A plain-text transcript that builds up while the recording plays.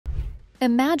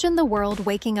Imagine the world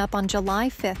waking up on July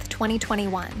 5,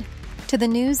 2021, to the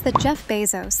news that Jeff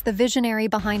Bezos, the visionary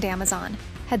behind Amazon,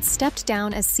 had stepped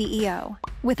down as CEO.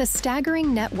 With a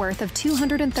staggering net worth of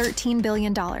 $213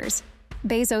 billion,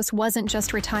 Bezos wasn't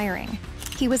just retiring.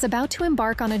 He was about to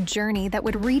embark on a journey that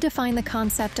would redefine the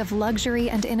concept of luxury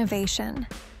and innovation.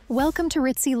 Welcome to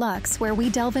Ritzy Luxe, where we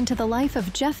delve into the life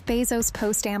of Jeff Bezos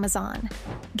post-Amazon.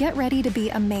 Get ready to be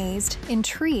amazed,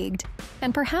 intrigued,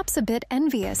 and perhaps a bit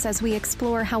envious as we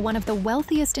explore how one of the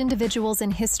wealthiest individuals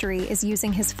in history is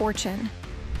using his fortune.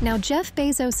 Now, Jeff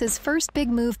Bezos' first big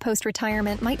move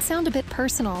post-retirement might sound a bit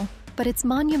personal, but it's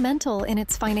monumental in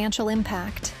its financial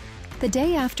impact. The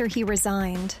day after he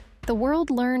resigned, the world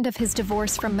learned of his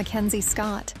divorce from Mackenzie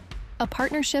Scott, a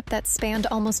partnership that spanned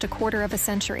almost a quarter of a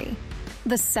century.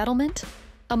 The settlement?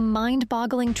 A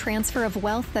mind-boggling transfer of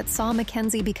wealth that saw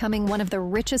Mackenzie becoming one of the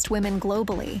richest women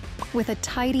globally, with a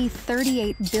tidy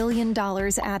 $38 billion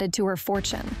added to her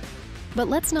fortune. But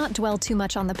let's not dwell too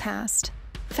much on the past.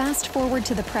 Fast forward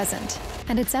to the present,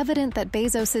 and it's evident that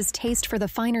Bezos' taste for the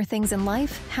finer things in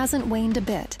life hasn't waned a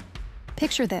bit.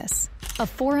 Picture this: a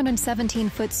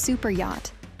 417-foot super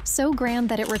yacht, so grand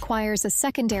that it requires a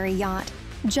secondary yacht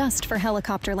just for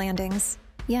helicopter landings.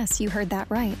 Yes, you heard that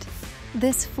right.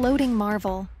 This floating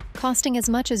marvel, costing as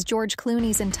much as George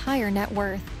Clooney's entire net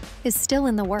worth, is still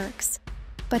in the works.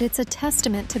 But it's a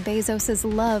testament to Bezos'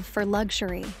 love for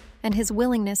luxury and his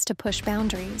willingness to push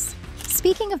boundaries.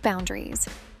 Speaking of boundaries,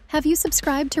 have you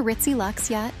subscribed to Ritzy Luxe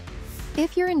yet?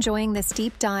 If you're enjoying this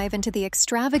deep dive into the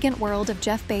extravagant world of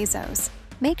Jeff Bezos,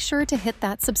 make sure to hit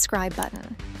that subscribe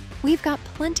button. We've got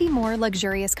plenty more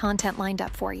luxurious content lined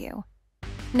up for you.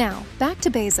 Now, back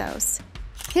to Bezos.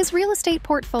 His real estate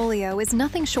portfolio is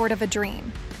nothing short of a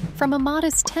dream. From a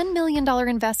modest $10 million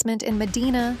investment in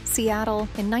Medina, Seattle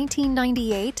in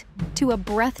 1998 to a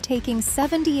breathtaking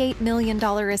 $78 million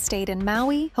estate in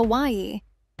Maui, Hawaii,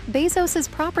 Bezos'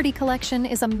 property collection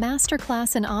is a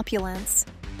masterclass in opulence.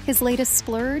 His latest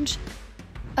splurge?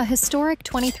 A historic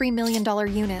 $23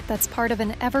 million unit that's part of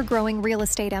an ever-growing real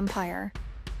estate empire.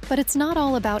 But it's not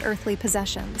all about earthly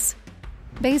possessions.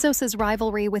 Bezos'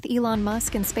 rivalry with Elon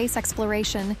Musk in space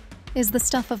exploration is the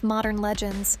stuff of modern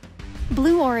legends.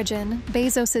 Blue Origin,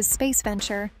 Bezos' space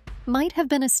venture, might have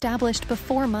been established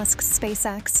before Musk's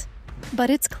SpaceX.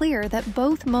 But it's clear that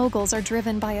both moguls are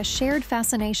driven by a shared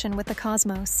fascination with the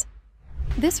cosmos.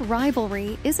 This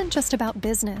rivalry isn't just about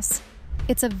business.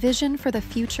 It's a vision for the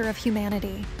future of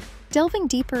humanity. Delving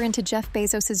deeper into Jeff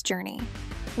Bezos' journey,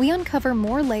 we uncover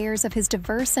more layers of his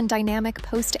diverse and dynamic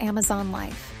post-Amazon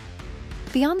life.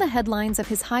 Beyond the headlines of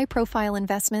his high-profile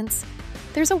investments,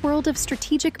 there's a world of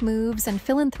strategic moves and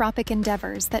philanthropic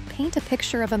endeavors that paint a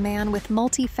picture of a man with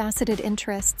multifaceted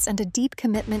interests and a deep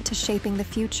commitment to shaping the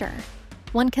future.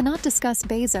 One cannot discuss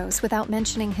Bezos without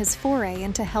mentioning his foray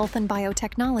into health and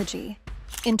biotechnology.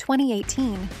 In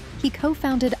 2018, he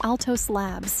co-founded Altos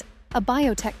Labs, a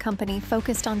biotech company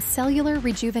focused on cellular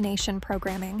rejuvenation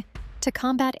programming to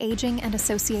combat aging and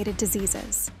associated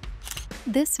diseases.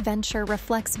 This venture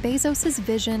reflects Bezos'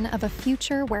 vision of a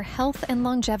future where health and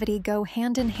longevity go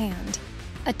hand in hand,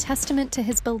 a testament to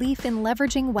his belief in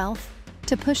leveraging wealth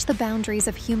to push the boundaries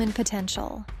of human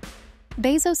potential.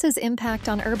 Bezos' impact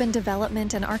on urban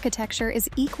development and architecture is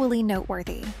equally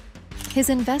noteworthy.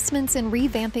 His investments in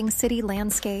revamping city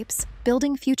landscapes,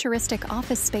 building futuristic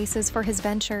office spaces for his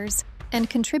ventures, and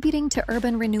contributing to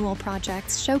urban renewal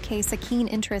projects showcase a keen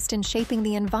interest in shaping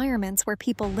the environments where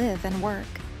people live and work.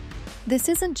 This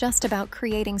isn't just about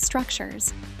creating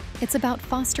structures, it's about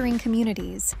fostering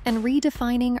communities and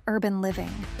redefining urban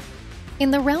living. In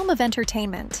the realm of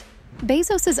entertainment,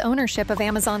 Bezos' ownership of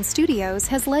Amazon Studios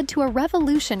has led to a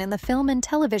revolution in the film and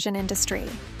television industry.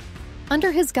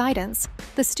 Under his guidance,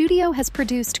 the studio has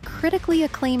produced critically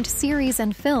acclaimed series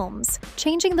and films,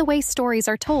 changing the way stories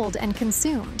are told and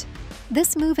consumed.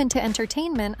 This move into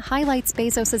entertainment highlights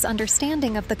Bezos'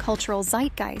 understanding of the cultural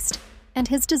zeitgeist and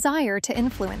his desire to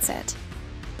influence it.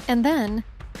 And then,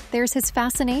 there's his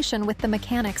fascination with the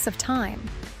mechanics of time.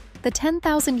 The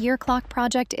 10,000-year clock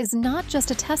project is not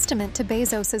just a testament to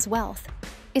Bezos' wealth.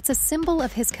 It's a symbol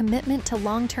of his commitment to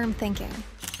long-term thinking.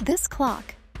 This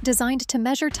clock, designed to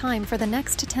measure time for the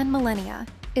next 10 millennia,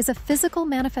 is a physical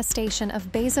manifestation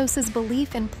of Bezos'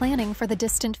 belief in planning for the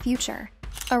distant future,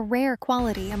 a rare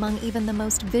quality among even the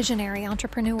most visionary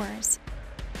entrepreneurs.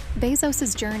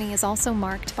 Bezos' journey is also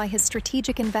marked by his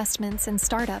strategic investments in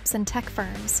startups and tech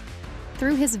firms.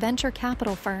 Through his venture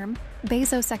capital firm,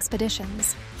 Bezos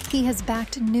Expeditions, he has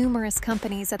backed numerous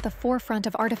companies at the forefront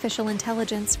of artificial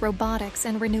intelligence, robotics,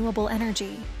 and renewable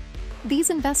energy. These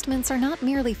investments are not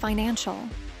merely financial.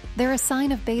 They're a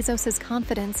sign of Bezos'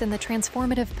 confidence in the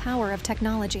transformative power of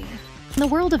technology. In the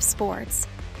world of sports,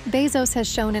 Bezos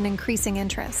has shown an increasing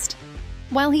interest.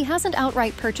 While he hasn't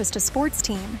outright purchased a sports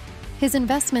team, his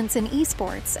investments in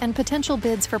esports and potential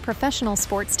bids for professional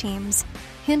sports teams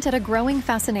hint at a growing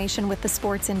fascination with the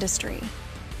sports industry.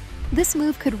 This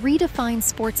move could redefine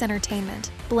sports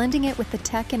entertainment, blending it with the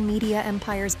tech and media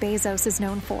empires Bezos is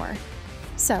known for.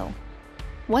 So,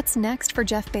 what's next for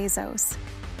Jeff Bezos?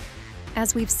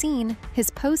 As we've seen, his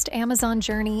post-Amazon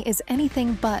journey is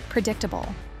anything but predictable.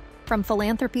 From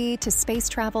philanthropy to space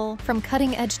travel, from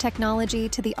cutting-edge technology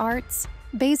to the arts,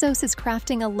 Bezos is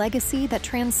crafting a legacy that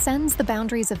transcends the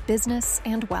boundaries of business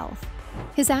and wealth.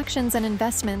 His actions and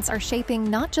investments are shaping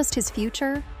not just his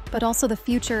future, but also the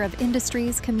future of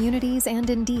industries, communities, and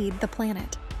indeed the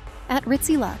planet. At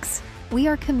Ritzy Luxe, we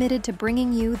are committed to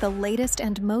bringing you the latest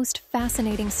and most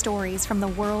fascinating stories from the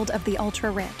world of the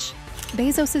ultra-rich.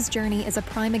 Bezos' journey is a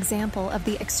prime example of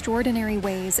the extraordinary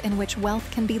ways in which wealth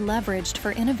can be leveraged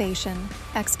for innovation,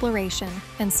 exploration,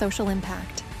 and social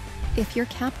impact. If you're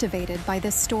captivated by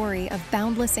this story of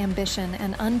boundless ambition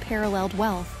and unparalleled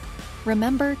wealth,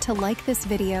 remember to like this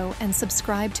video and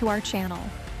subscribe to our channel.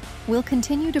 We'll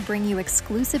continue to bring you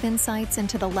exclusive insights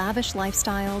into the lavish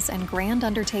lifestyles and grand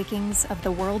undertakings of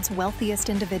the world's wealthiest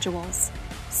individuals.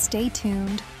 Stay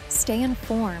tuned, stay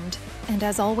informed, and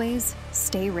as always,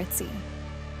 stay ritzy.